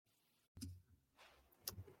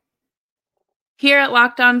Here at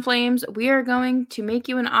Locked On Flames, we are going to make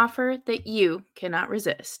you an offer that you cannot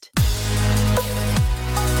resist.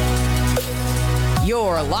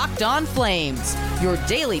 You're Locked On Flames, your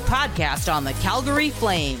daily podcast on the Calgary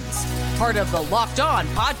Flames. Part of the Locked On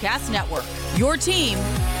Podcast Network, your team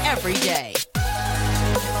every day.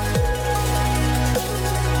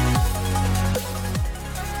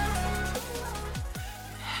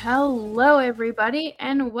 Hello, everybody,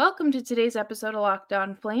 and welcome to today's episode of Locked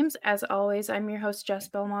On Flames. As always, I'm your host, Jess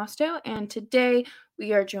Belmosto, and today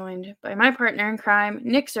we are joined by my partner in crime,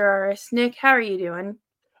 Nick Zeraris. Nick, how are you doing?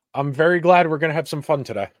 I'm very glad we're going to have some fun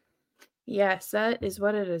today. Yes, that is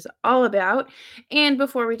what it is all about. And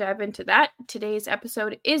before we dive into that, today's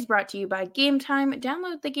episode is brought to you by Game Time.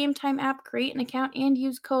 Download the Game Time app, create an account, and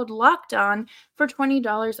use code LOCKEDON for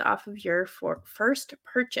 $20 off of your first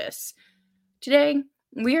purchase. Today,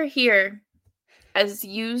 we are here as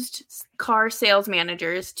used car sales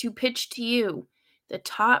managers to pitch to you the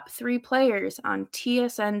top 3 players on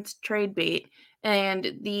TSN's trade bait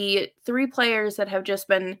and the 3 players that have just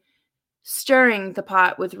been stirring the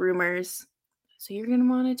pot with rumors. So you're going to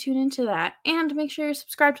want to tune into that. And make sure you're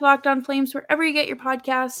subscribed to Locked On Flames wherever you get your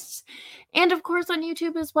podcasts. And of course on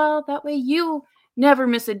YouTube as well. That way you never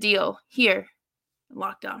miss a deal here at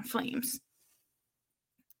Locked On Flames.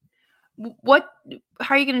 How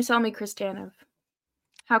are you going to sell me Chris Tanev?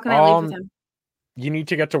 How can I leave with him? You need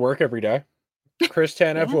to get to work every day. Chris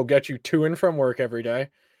Tanev will get you to and from work every day.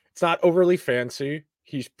 It's not overly fancy.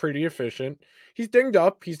 He's pretty efficient. He's dinged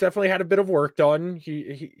up. He's definitely had a bit of work done.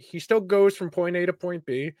 He still goes from point A to point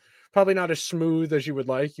B. Probably not as smooth as you would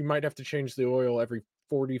like. You might have to change the oil every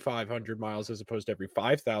 4,500 miles as opposed to every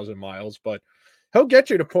 5,000 miles, but he'll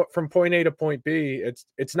get you from point A to point B.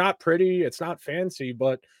 It's not pretty. It's not fancy,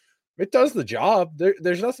 but it does the job.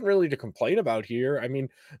 There's nothing really to complain about here. I mean,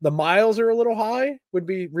 the miles are a little high would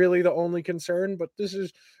be really the only concern, but this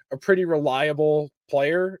is a pretty reliable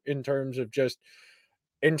player in terms of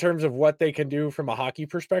what they can do from a hockey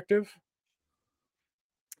perspective.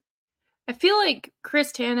 I feel like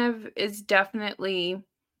Chris Tanev is definitely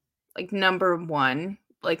like number 1,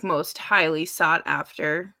 like most highly sought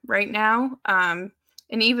after right now. And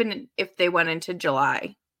even if they went into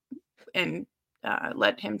July and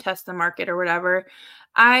let him test the market or whatever,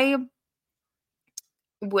 I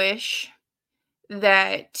wish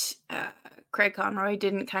that Craig Conroy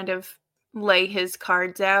didn't kind of lay his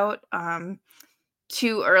cards out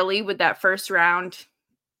too early with that first round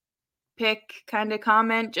pick kind of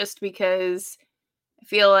comment, just because I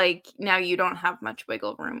feel like now you don't have much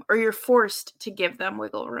wiggle room, or you're forced to give them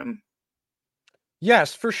wiggle room.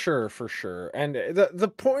 Yes, for sure. And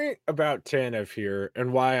the point about Tanev here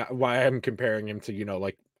and why I'm comparing him to,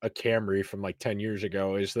 like a Camry from like 10 years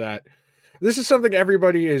ago is that this is something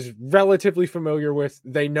everybody is relatively familiar with.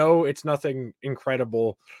 They know it's nothing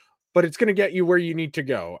incredible, but it's going to get you where you need to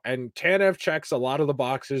go. And Tanev checks a lot of the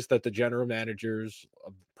boxes that the general managers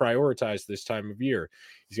prioritize this time of year.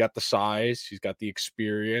 He's got the size, he's got the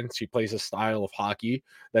experience, he plays a style of hockey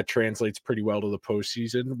that translates pretty well to the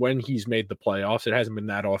postseason. When he's made the playoffs, it hasn't been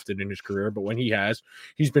that often in his career, but when he has,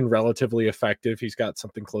 he's been relatively effective. He's got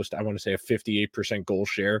something close to, I want to say, a 58% goal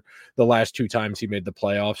share the last 2 times he made the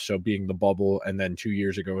playoffs, so being the bubble and then 2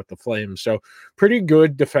 years ago with the Flames. So pretty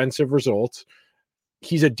good defensive results.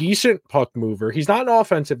 He's a decent puck mover. He's not an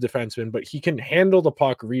offensive defenseman, but he can handle the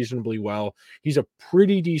puck reasonably well. He's a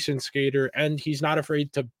pretty decent skater, and he's not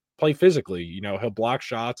afraid to play physically. He'll block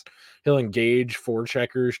shots. He'll engage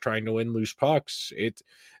forecheckers trying to win loose pucks.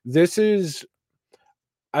 This is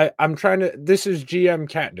GM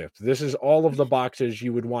catnip. This is all of the boxes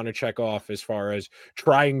you would want to check off as far as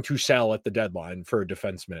trying to sell at the deadline for a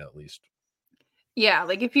defenseman, at least. Yeah,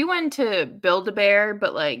 like if you went to Build-A-Bear,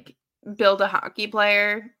 but like build a hockey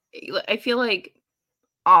player, I feel like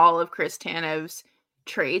all of Chris Tanev's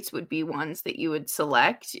traits would be ones that you would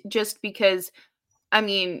select, just because, I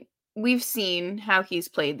mean, we've seen how he's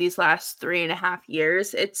played these last 3.5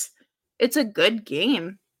 years. It's a good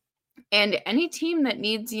game, and any team that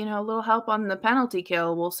needs, a little help on the penalty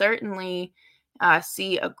kill will certainly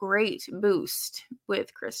see a great boost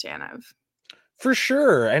with Chris Tanev. For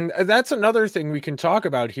sure. And that's another thing we can talk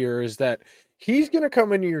about here is that he's going to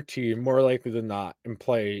come into your team more likely than not and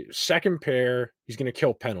play second pair. He's going to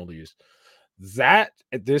kill penalties. That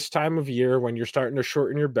at this time of year, when you're starting to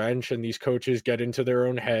shorten your bench and these coaches get into their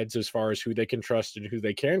own heads as far as who they can trust and who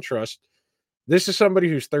they can't trust, this is somebody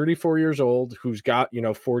who's 34 years old, who's got,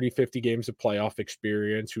 40, 50 games of playoff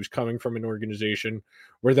experience, who's coming from an organization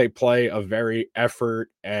where they play a very effort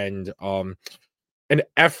and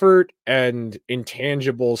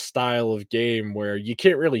intangible style of game where you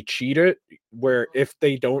can't really cheat it. where if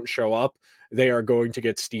they don't show up, they are going to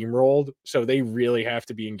get steamrolled. So they really have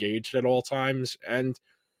to be engaged at all times. And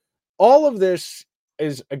all of this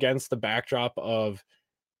is against the backdrop of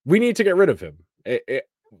we need to get rid of him.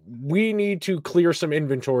 We need to clear some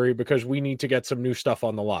inventory because we need to get some new stuff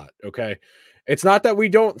on the lot. Okay. It's not that we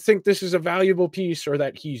don't think this is a valuable piece or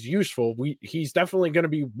that he's useful. He's definitely going to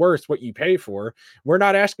be worth what you pay for. We're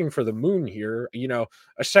not asking for the moon here. You know,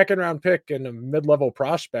 a second round pick and a mid-level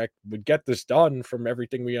prospect would get this done from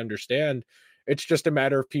everything we understand. It's just a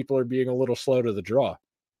matter of people are being a little slow to the draw.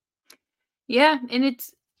 Yeah, and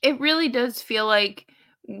it really does feel like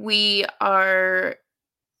we are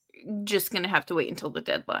just gonna have to wait until the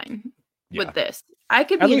deadline Yeah. with this. I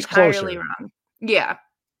could At be least entirely closer. wrong. Yeah.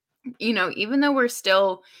 Even though we're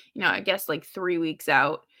still, I guess like 3 weeks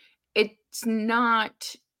out, it's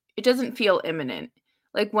not it doesn't feel imminent.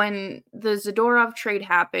 Like when the Zadorov trade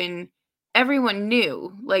happened, everyone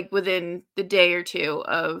knew, like within the day or two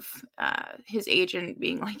of his agent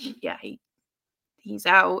being like, yeah, he's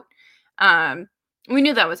out. Um, we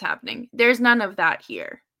knew that was happening. There's none of that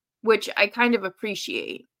here, which I kind of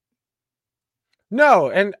appreciate.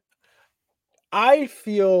 No, and I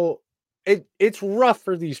feel it's rough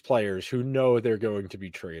for these players who know they're going to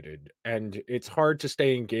be traded, and it's hard to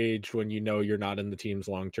stay engaged when you know you're not in the team's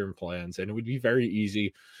long-term plans, and it would be very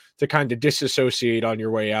easy to kind of disassociate on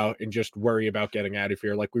your way out and just worry about getting out of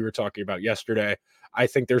here like we were talking about yesterday. I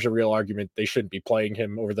think there's a real argument they shouldn't be playing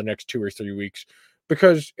him over the next 2 or 3 weeks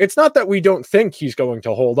because it's not that we don't think he's going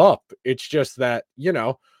to hold up. It's just that, You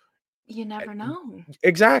never know.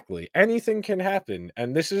 exactly. Anything can happen.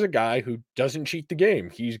 And this is a guy who doesn't cheat the game.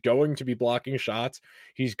 He's going to be blocking shots.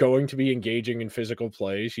 He's going to be engaging in physical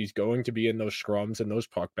plays. He's going to be in those scrums and those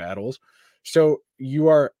puck battles. So you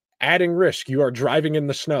are adding risk. You are driving in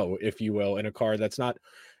the snow, if you will, in a car it's not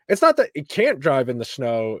that it can't drive in the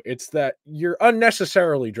snow. It's that you're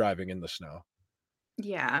unnecessarily driving in the snow.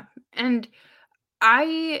 Yeah. And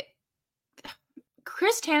I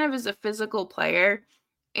Chris Tanev is a physical player,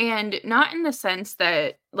 and not in the sense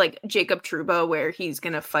that like Jacob Trouba, where he's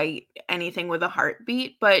gonna fight anything with a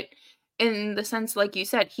heartbeat, but in the sense, like you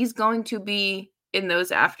said, he's going to be in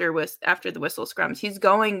those after the whistle scrums. He's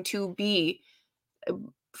going to be uh,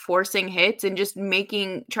 forcing hits and just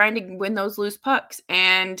trying to win those loose pucks.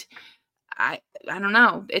 And I don't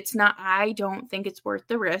know. I don't think it's worth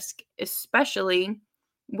the risk, especially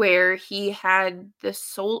where he had the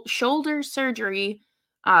shoulder surgery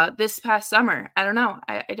this past summer. I don't know.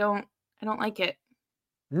 I don't like it.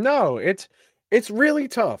 No, it's really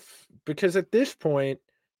tough because at this point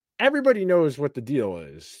everybody knows what the deal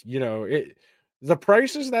is. The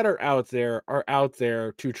prices that are out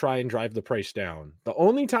there to try and drive the price down. The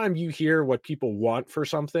only time you hear what people want for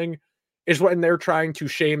something is when they're trying to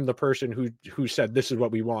shame the person who said this is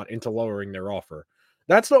what we want into lowering their offer.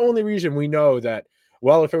 That's the only reason we know that.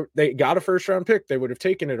 Well, if they got a first round pick, they would have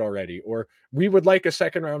taken it already, or we would like a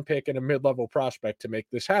second round pick and a mid level prospect to make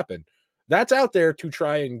this happen. That's out there to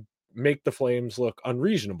try and make the Flames look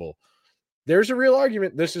unreasonable. There's a real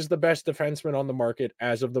argument this is the best defenseman on the market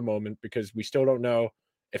as of the moment because we still don't know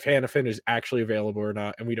if Hannafin is actually available or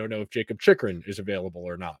not, and we don't know if Jacob Chikrin is available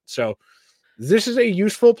or not. So this is a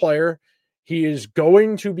useful player. He is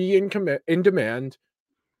going to be in demand.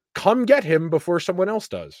 Come get him before someone else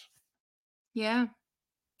does. Yeah,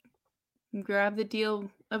 grab the deal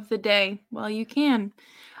of the day while you can.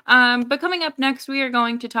 But coming up next, we are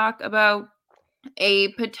going to talk about a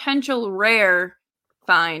potential rare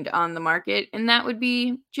find on the market, and that would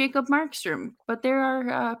be Jacob Markstrom. But there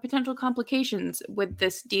are potential complications with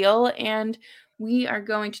this deal, and we are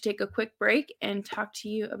going to take a quick break and talk to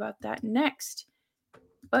you about that next.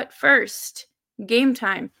 But first, game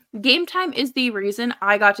time. Game time is the reason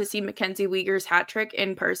I got to see Mackenzie Weegar's hat trick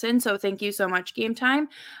in person. So thank you so much, Game Time.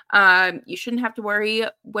 You shouldn't have to worry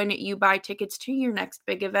when you buy tickets to your next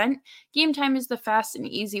big event. Game Time is the fast and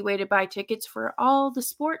easy way to buy tickets for all the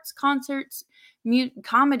sports, concerts,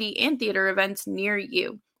 comedy, and theater events near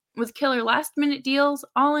you. With killer last minute deals,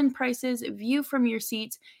 all in prices, view from your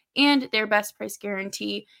seats, and their best price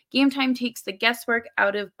guarantee, Game Time takes the guesswork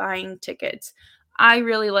out of buying tickets. I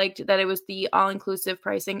really liked that it was the all-inclusive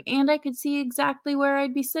pricing, and I could see exactly where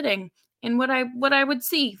I'd be sitting and what I would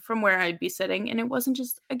see from where I'd be sitting, and it wasn't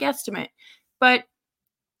just a guesstimate. But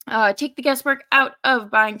take the guesswork out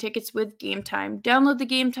of buying tickets with Game Time. Download the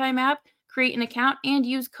Game Time app, create an account, and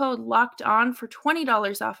use code LOCKEDON for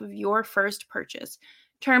 $20 off of your first purchase.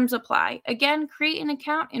 Terms apply. Again, create an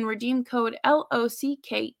account and redeem code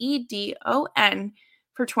LOCKEDON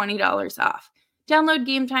for $20 off. Download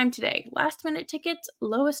Game Time today. Last minute tickets,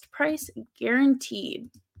 lowest price guaranteed.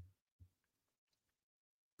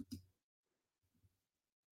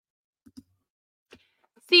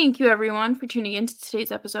 Thank you, everyone, for tuning in to today's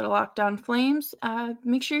episode of Locked On Flames.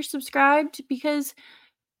 Make sure you're subscribed because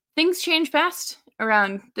things change fast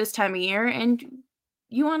around this time of year, and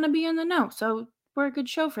you want to be in the know. So we're a good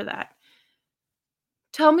show for that.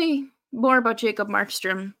 Tell me more about Jacob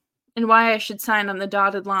Markstrom and why I should sign on the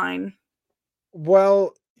dotted line.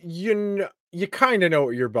 Well, you kind of know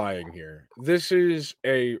what you're buying here. This is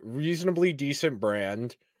a reasonably decent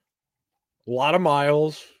brand, a lot of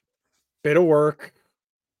miles, bit of work,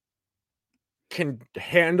 can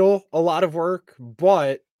handle a lot of work,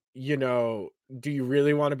 but do you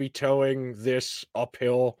really want to be towing this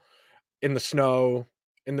uphill in the snow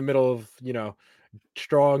in the middle of,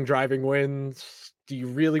 strong driving winds? Do you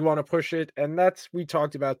really want to push it? And we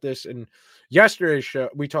talked about this in yesterday's show.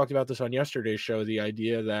 We talked about this on yesterday's show, the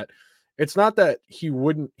idea that it's not that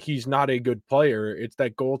he's not a good player. It's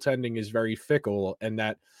that goaltending is very fickle, and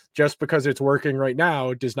that just because it's working right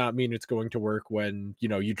now does not mean it's going to work when,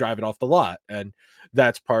 you drive it off the lot. And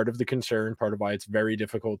that's part of the concern, part of why it's very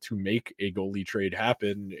difficult to make a goalie trade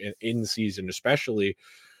happen in season, especially.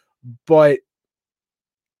 But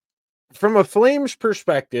from a Flames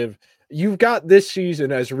perspective, you've got this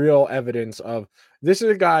season as real evidence of this is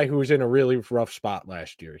a guy who was in a really rough spot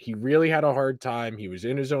last year. He really had a hard time. He was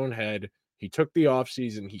in his own head. He took the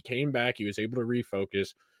offseason. He came back. He was able to refocus,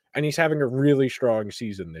 and he's having a really strong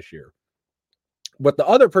season this year. What the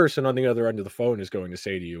other person on the other end of the phone is going to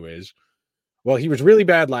say to you is, well, he was really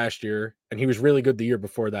bad last year, and he was really good the year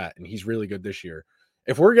before that, and he's really good this year.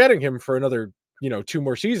 If we're getting him for another, 2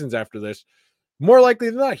 more seasons after this, more likely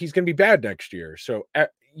than not, he's going to be bad next year. So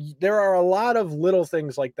there are a lot of little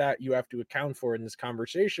things like that you have to account for in this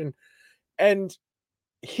conversation. And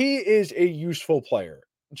he is a useful player.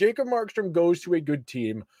 Jacob Markstrom goes to a good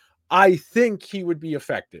team. I think he would be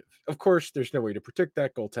effective. Of course, there's no way to predict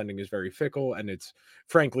that. Goaltending is very fickle and it's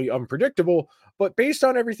frankly unpredictable. But based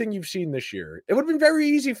on everything you've seen this year, it would have been very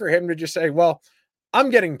easy for him to just say, well, I'm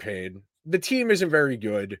getting paid. The team isn't very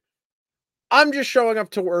good. I'm just showing up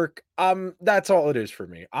to work. That's all it is for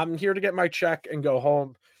me. I'm here to get my check and go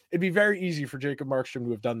home. It'd be very easy for Jacob Markstrom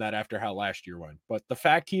to have done that after how last year went. But the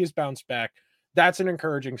fact he has bounced back, that's an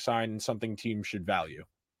encouraging sign and something teams should value.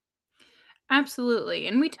 Absolutely.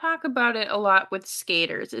 And we talk about it a lot with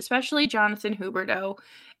skaters, especially Jonathan Huberdeau,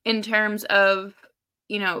 in terms of,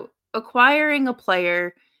 acquiring a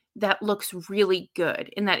player that looks really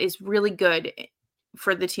good and that is really good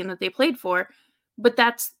for the team that they played for. But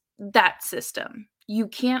that's that system. You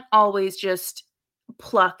can't always just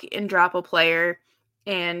pluck and drop a player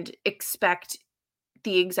and expect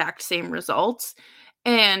the exact same results.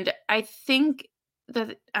 And I think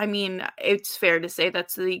it's fair to say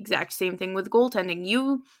that's the exact same thing with goaltending.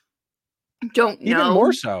 You don't Even know.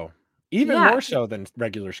 more so. Even Yeah. more so than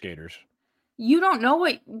regular skaters. You don't know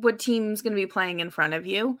what team's going to be playing in front of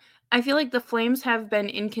you. I feel like the Flames have been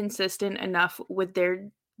inconsistent enough with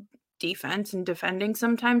their defense and defending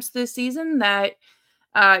sometimes this season that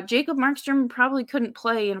Jacob Markstrom probably couldn't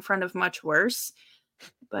play in front of much worse,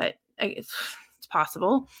 but it's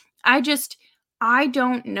possible. I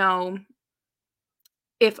don't know.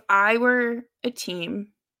 If I were a team,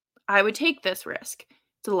 I would take this risk.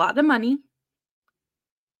 It's a lot of money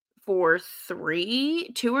for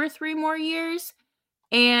 2 or 3 more years,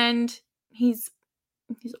 and he's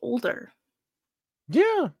older.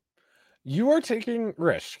 Yeah. You are taking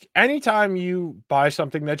risk. Anytime you buy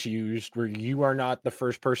something that's used where you are not the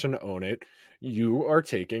first person to own it, you are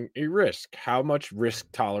taking a risk. How much risk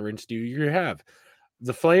tolerance do you have?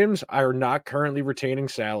 The Flames are not currently retaining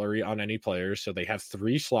salary on any players, so they have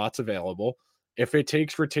 3 slots available. If it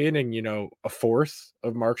takes retaining, a fourth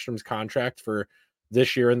of Markstrom's contract for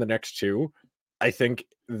this year and the next 2, I think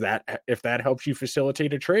that if that helps you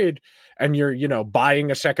facilitate a trade and you're, buying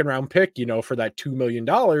a second round pick, for that $2 million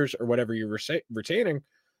or whatever you're retaining,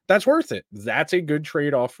 that's worth it. That's a good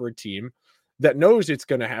trade off for a team that knows it's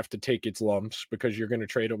going to have to take its lumps because you're going to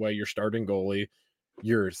trade away your starting goalie,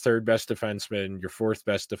 your third best defenseman, your fourth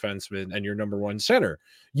best defenseman, and your number 1 center.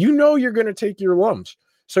 You're going to take your lumps.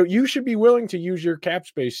 So you should be willing to use your cap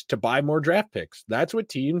space to buy more draft picks. That's what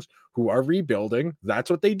teams who are rebuilding, that's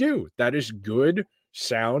what they do. That is good,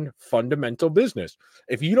 sound, fundamental business.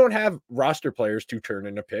 If you don't have roster players to turn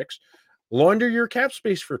into picks, launder your cap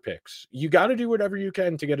space for picks. You got to do whatever you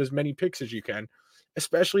can to get as many picks as you can,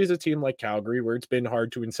 especially as a team like Calgary, where it's been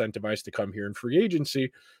hard to incentivize to come here in free agency.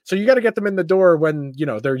 So you got to get them in the door when,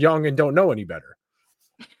 they're young and don't know any better.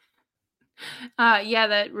 Yeah,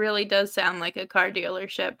 that really does sound like a car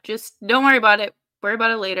dealership. Just don't worry about it. Worry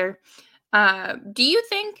about it later. Do you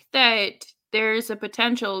think that there's a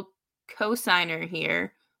potential co-signer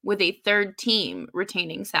here with a third team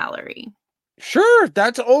retaining salary? Sure,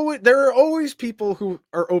 there are always people who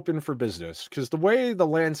are open for business because the way the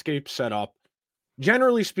landscape's set up,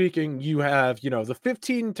 generally speaking, you have, the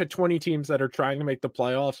 15 to 20 teams that are trying to make the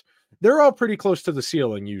playoffs. They're all pretty close to the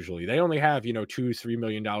ceiling usually. They only have, $2-3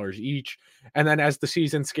 million each. And then as the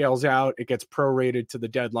season scales out, it gets prorated to the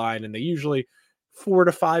deadline, and they usually 4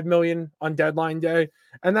 to 5 million on deadline day.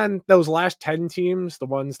 And then those last 10 teams, the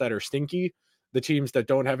ones that are stinky, the teams that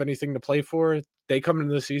don't have anything to play for, they come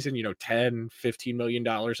into the season, 10-15 million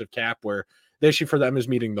dollars of cap, where the issue for them is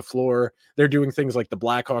meeting the floor. They're doing things like the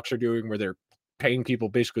Blackhawks are doing, where they're paying people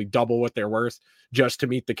basically double what they're worth just to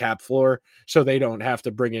meet the cap floor so they don't have to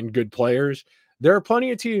bring in good players. There are plenty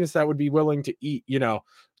of teams that would be willing to eat,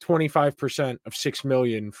 25% of 6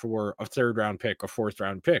 million for a third round pick, a fourth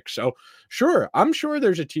round pick. So sure, I'm sure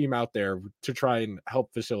there's a team out there to try and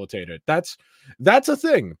help facilitate it. That's a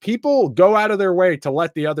thing. People go out of their way to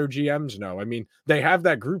let the other GMs know. I mean, they have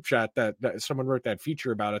that group chat that someone wrote that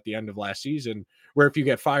feature about at the end of last season, where if you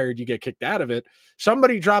get fired, you get kicked out of it.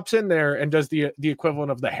 Somebody drops in there and does the equivalent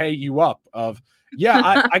of the "hey you up" of,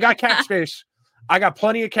 yeah, I got cap space. I got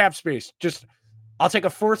plenty of cap space. Just I'll take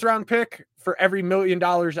a fourth round pick for every $1 million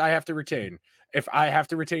I have to retain. If I have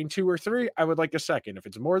to retain 2 or 3, I would like a second. If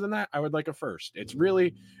it's more than that, I would like a first. It's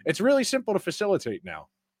really simple to facilitate now.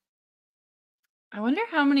 I wonder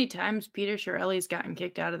how many times Peter Chiarelli's gotten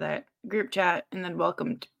kicked out of that group chat and then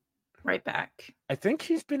welcomed right back. I think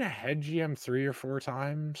he's been a head GM 3 or 4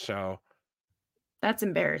 times, so that's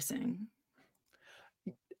embarrassing.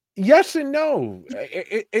 Yes and no.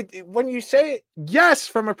 When you say it, yes,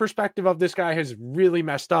 from a perspective of this guy has really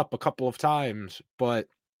messed up a couple of times, but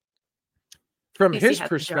from his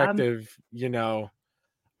perspective,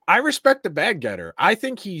 I respect the bag getter. I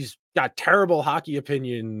think he's got terrible hockey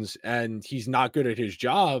opinions and he's not good at his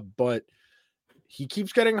job, but he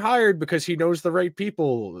keeps getting hired because he knows the right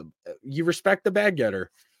people. You respect the bag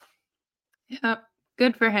getter. Yeah,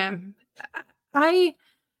 good for him. I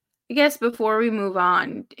guess before we move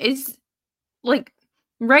on, is like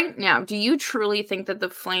right now, do you truly think that the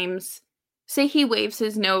Flames, say he waives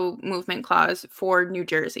his no movement clause for New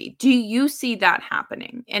Jersey, do you see that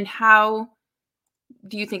happening? And how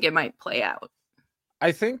do you think it might play out?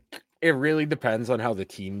 I think it really depends on how the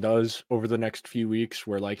team does over the next few weeks,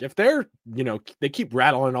 where like if they're, they keep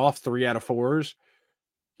rattling off 3 out of 4s,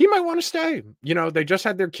 he might want to stay. They just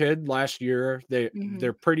had their kid last year.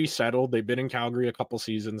 They're pretty settled. They've been in Calgary a couple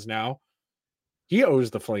seasons now. He owes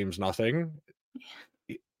the Flames nothing.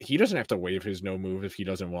 He doesn't have to waive his no move if he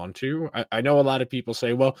doesn't want to. I know a lot of people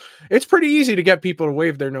say, well, it's pretty easy to get people to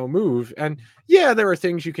waive their no move. And yeah, there are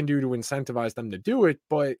things you can do to incentivize them to do it,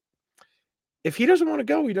 but if he doesn't want to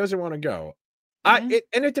go, he doesn't want to go. And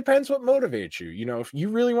it depends what motivates you. If you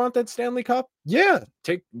really want that Stanley Cup, yeah,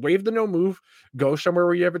 waive the no move, go somewhere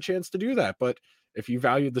where you have a chance to do that. But if you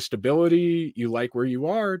value the stability, you like where you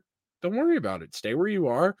are, don't worry about it. Stay where you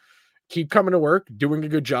are, keep coming to work, doing a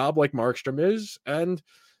good job like Markstrom is, and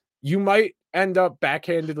you might end up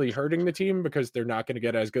backhandedly hurting the team because they're not going to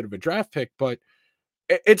get as good of a draft pick, but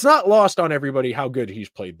it's not lost on everybody how good he's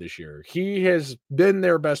played this year. He has been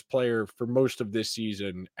their best player for most of this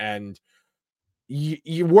season, and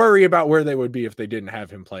you worry about where they would be if they didn't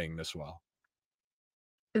have him playing this well.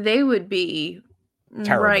 They would be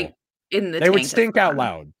terrible. Right in the They would stink out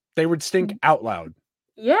loud. They would stink out loud.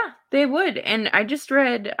 Yeah, they would. And I just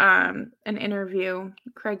read an interview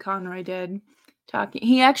Craig Conroy did talking.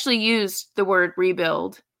 He actually used the word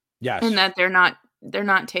rebuild. Yes. And that they're not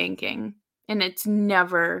tanking. And it's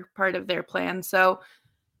never part of their plan. So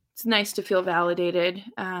it's nice to feel validated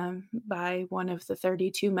by one of the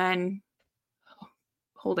 32 men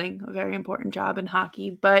holding a very important job in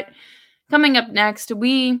hockey. But coming up next,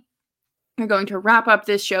 we are going to wrap up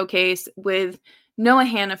this showcase with Noah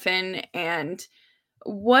Hannafin and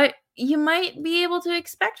what you might be able to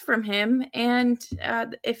expect from him, and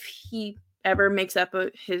if he ever makes up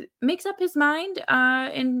his mind,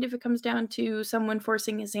 and if it comes down to someone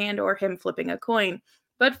forcing his hand or him flipping a coin.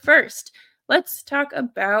 But first, let's talk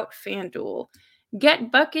about FanDuel.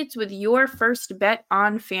 Get buckets with your first bet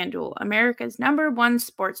on FanDuel, America's #1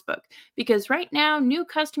 sportsbook, because right now new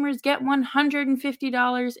customers get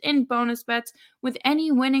 $150 in bonus bets with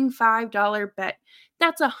any winning $5 bet.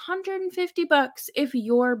 That's $150 if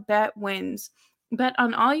your bet wins. Bet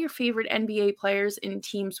on all your favorite NBA players and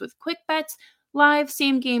teams with quick bets, live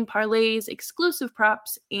same-game parlays, exclusive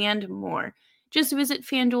props, and more. Just visit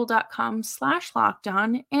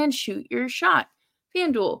FanDuel.com/lockedon and shoot your shot.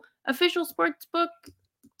 FanDuel, official sportsbook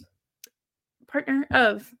partner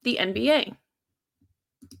of the NBA.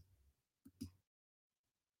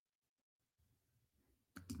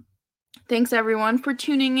 Thanks everyone for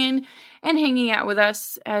tuning in and hanging out with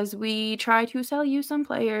us as we try to sell you some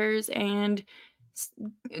players and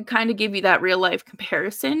kind of give you that real life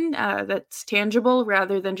comparison that's tangible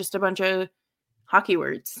rather than just a bunch of hockey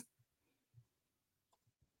words.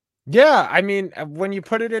 Yeah, I mean, when you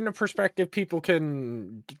put it into perspective, people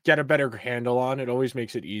can get a better handle on it. Always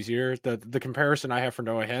makes it easier. The comparison I have for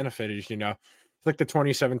Noah Hannafin is, it's like the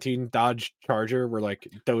 2017 Dodge Charger, where like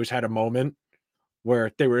those had a moment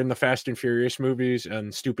where they were in the Fast and Furious movies,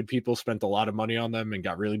 and stupid people spent a lot of money on them and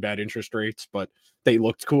got really bad interest rates, but they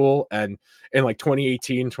looked cool. And in like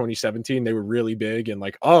 2018, 2017, they were really big, and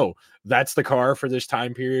like, oh, that's the car for this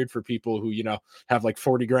time period for people who, have like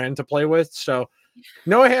 40 grand to play with. So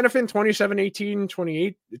Noah Hannafin, 2017,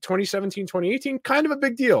 2018, kind of a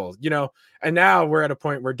big deal, and now we're at a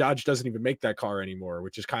point where Dodge doesn't even make that car anymore,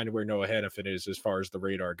 which is kind of where Noah Hannafin is as far as the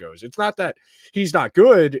radar goes. It's not that he's not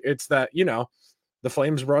good. It's that, the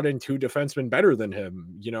Flames brought in two defensemen better than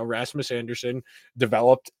him. Rasmus Anderson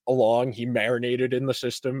developed along, he marinated in the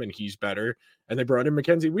system and he's better. And they brought in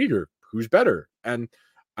Mackenzie Weegar, who's better. And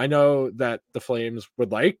I know that the Flames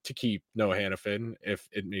would like to keep Noah Hannafin if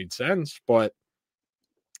it made sense, but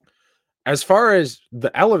as far as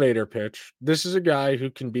the elevator pitch, this is a guy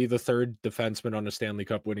who can be the third defenseman on a Stanley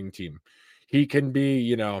Cup winning team. He can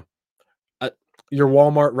be, uh, your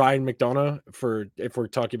Walmart Ryan McDonough, for if we're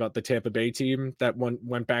talking about the Tampa Bay team that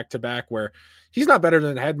went back to back, where he's not better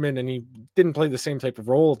than Hedman and he didn't play the same type of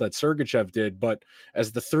role that Sergachev did, but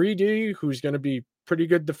as the 3D who's going to be pretty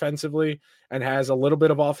good defensively and has a little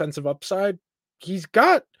bit of offensive upside, he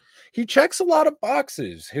checks a lot of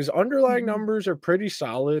boxes. His underlying numbers are pretty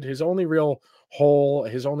solid. His only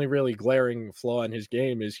really glaring flaw in his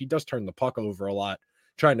game is he does turn the puck over a lot,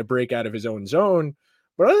 trying to break out of his own zone.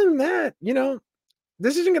 But other than that,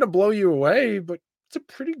 this isn't going to blow you away, but it's a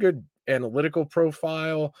pretty good analytical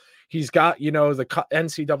profile. He's got, the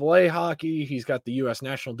NCAA hockey. He's got the U.S.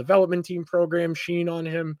 National Development Team program sheen on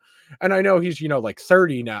him. And I know he's, like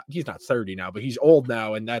 30 now. He's not 30 now, but he's old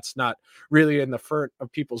now. And that's not really in the front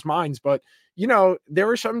of people's minds. But, there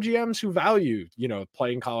are some GMs who value,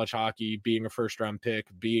 playing college hockey, being a first round pick,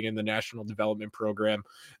 being in the National Development Program.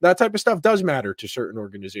 That type of stuff does matter to certain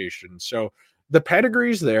organizations. So the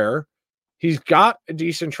pedigree's there. He's got a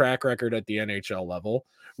decent track record at the NHL level.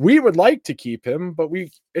 We would like to keep him, but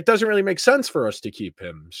it doesn't really make sense for us to keep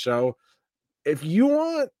him. So if you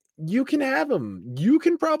want, you can have him. You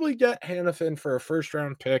can probably get Hannafin for a first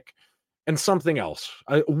round pick and something else.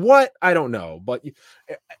 I don't know, but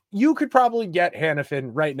you could probably get Hannafin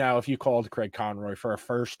right now if you called Craig Conroy for a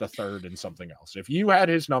first, a third, and something else. If you had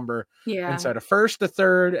his number and said a first, a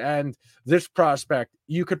third, and this prospect,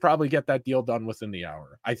 you could probably get that deal done within the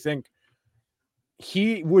hour. I think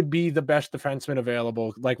he would be the best defenseman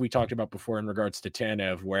available, like we talked about before in regards to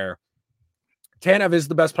Tanev, where Tanev is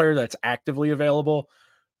the best player that's actively available,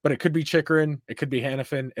 but it could be Chychrun, it could be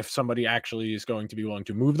Hannafin if somebody actually is going to be willing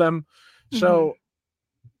to move them. So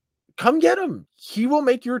come get him. He will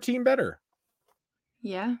make your team better.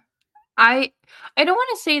 Yeah. I don't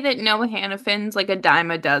want to say that Noah Hannafin's like a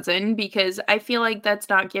dime a dozen, because I feel like that's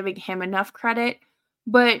not giving him enough credit,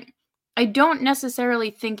 but I don't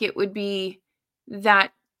necessarily think it would be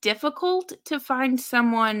that difficult to find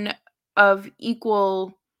someone of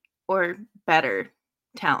equal or better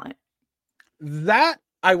talent. That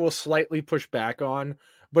I will slightly push back on,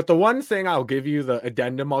 but the one thing I'll give you, the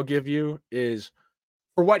addendum I'll give you, is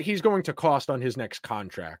for what he's going to cost on his next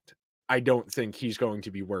contract. I don't think he's going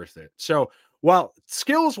to be worth it. So while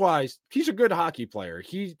skills wise, he's a good hockey player.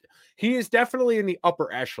 He is definitely in the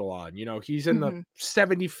upper echelon. He's in the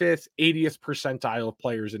 75th, 80th percentile of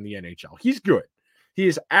players in the NHL. He's good. He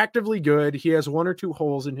is actively good. He has one or two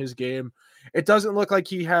holes in his game. It doesn't look like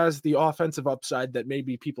he has the offensive upside that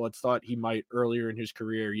maybe people had thought he might earlier in his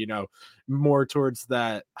career, more towards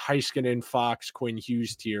that Heiskanen, Fox, Quinn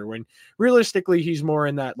Hughes tier, when realistically he's more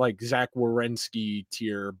in that like Zach Werenski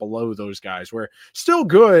tier below those guys, where still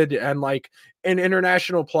good. And like in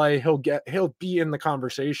international play, he'll be in the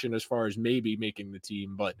conversation as far as maybe making the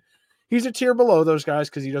team, but he's a tier below those guys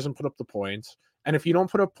because he doesn't put up the points. And if you don't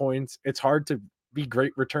put up points, it's hard to be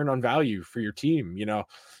great return on value for your team.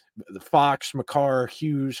 The Fox, McCarr,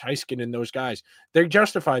 Hughes, Heiskanen, those guys, they're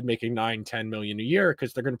justified making 9-10 million a year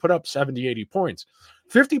because they're going to put up 70-80 points.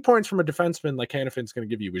 50 points from a defenseman like Hannafin's going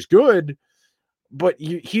to give you is good, but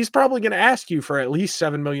he's probably going to ask you for at least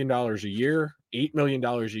 $7 million a year, $8 million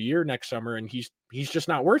a year next summer, and he's just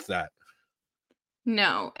not worth that.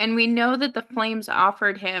 No, and we know that the Flames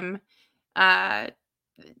offered him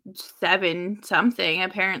 7 something,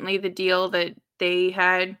 apparently the deal that they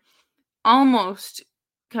had almost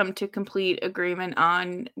come to complete agreement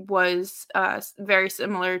on was very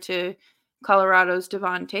similar to Colorado's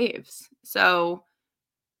Devon Taves. So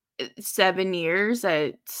 7 years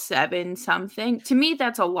at 7 something, to me,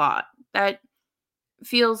 that's a lot. That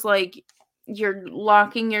feels like you're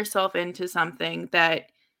locking yourself into something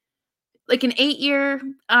that, like an 8-year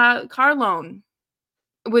car loan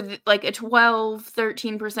with like a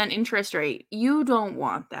 12-13% interest rate. You don't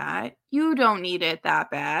want that. You don't need it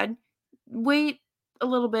that bad. Wait a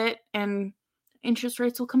little bit and interest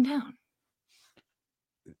rates will come down.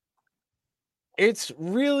 It's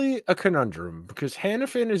really a conundrum because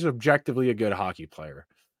Hannafin is objectively a good hockey player.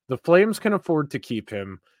 The Flames can afford to keep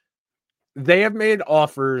him. They have made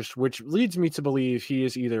offers, which leads me to believe he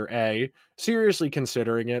is either A, seriously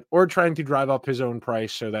considering it, or trying to drive up his own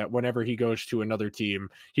price so that whenever he goes to another team,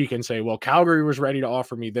 he can say, well, Calgary was ready to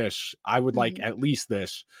offer me this. I would like at least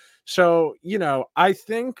this. So, I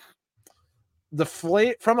think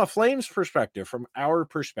from a Flames perspective, from our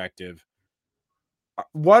perspective,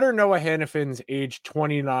 what are Noah Hannafin's age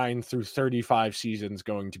 29 through 35 seasons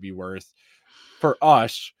going to be worth for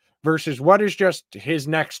us versus what is just his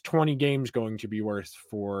next 20 games going to be worth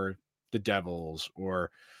for the Devils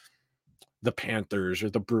or the Panthers or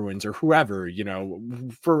the Bruins or whoever,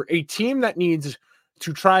 for a team that needs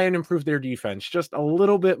to try and improve their defense just a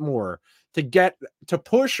little bit more to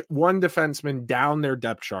push one defenseman down their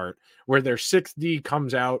depth chart where their 6D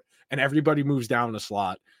comes out and everybody moves down the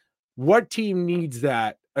slot. What team needs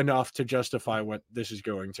that enough to justify what this is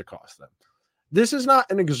going to cost them? This is not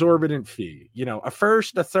an exorbitant fee. A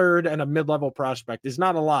first, a third, and a mid-level prospect is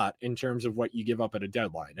not a lot in terms of what you give up at a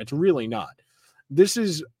deadline. It's really not. This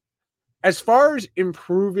is, as far as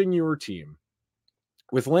improving your team,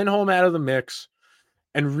 with Lindholm out of the mix,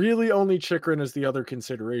 and really only Chychrun as the other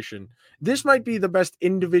consideration, this might be the best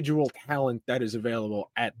individual talent that is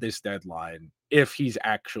available at this deadline, if he's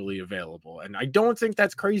actually available. And I don't think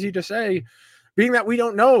that's crazy to say, being that we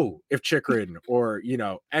don't know if Chychrun or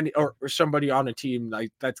somebody on a team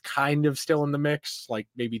like that's kind of still in the mix, like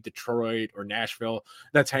maybe Detroit or Nashville,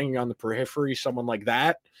 that's hanging on the periphery, someone like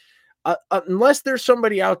that. Unless there's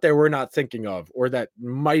somebody out there we're not thinking of, or that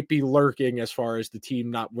might be lurking as far as the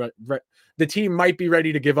team the team might be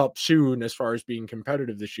ready to give up soon as far as being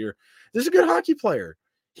competitive this year. This is a good hockey player.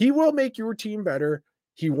 He will make your team better.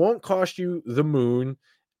 He won't cost you the moon.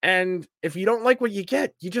 And if you don't like what you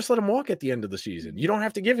get, you just let him walk at the end of the season. You don't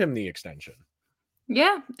have to give him the extension.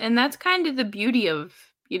 Yeah, and that's kind of the beauty of,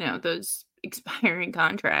 those expiring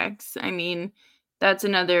contracts. I mean, that's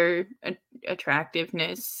another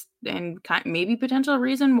attractiveness and maybe potential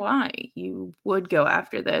reason why you would go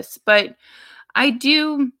after this. But I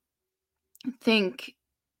do think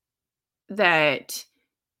that,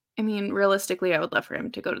 realistically, I would love for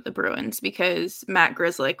him to go to the Bruins because Matt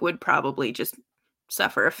Grzelcyk would probably just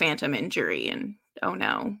suffer a phantom injury and, oh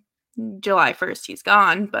no, July 1st, he's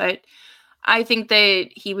gone. But I think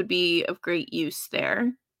that he would be of great use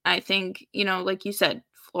there. I think, like you said,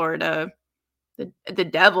 Florida, the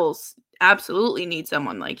Devils absolutely need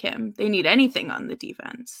someone like him. They need anything on the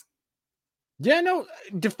defense. Yeah, no,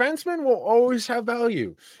 defensemen will always have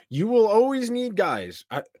value. You will always need guys.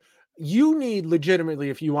 You need legitimately,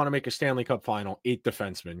 if you want to make a Stanley Cup final, 8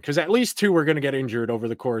 defensemen, because at least 2 are going to get injured over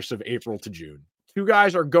the course of April to June. 2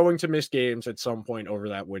 guys are going to miss games at some point over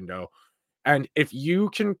that window. And if you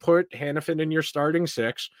can put Hanifin in your starting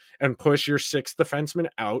 6 and push your 6th defenseman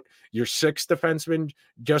out, your 6th defenseman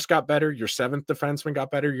just got better, your 7th defenseman got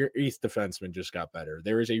better, your 8th defenseman just got better.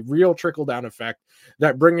 There is a real trickle-down effect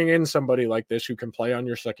that bringing in somebody like this who can play on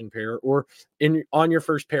your second pair or on your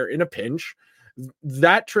first pair in a pinch,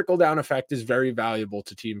 that trickle-down effect is very valuable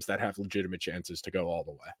to teams that have legitimate chances to go all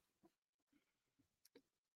the way.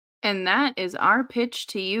 And that is our pitch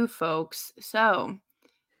to you folks. So,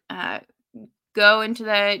 go into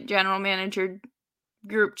that general manager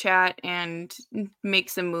group chat and make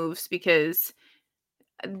some moves because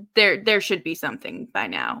there should be something by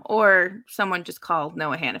now, or someone just call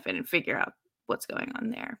Noah Hanifin and figure out what's going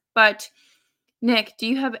on there. But Nick, do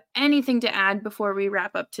you have anything to add before we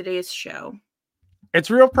wrap up today's show? It's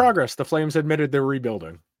real progress. The Flames admitted they're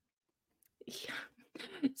rebuilding.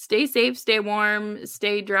 Stay safe, stay warm,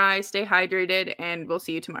 stay dry, stay hydrated, and we'll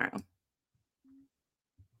see you tomorrow.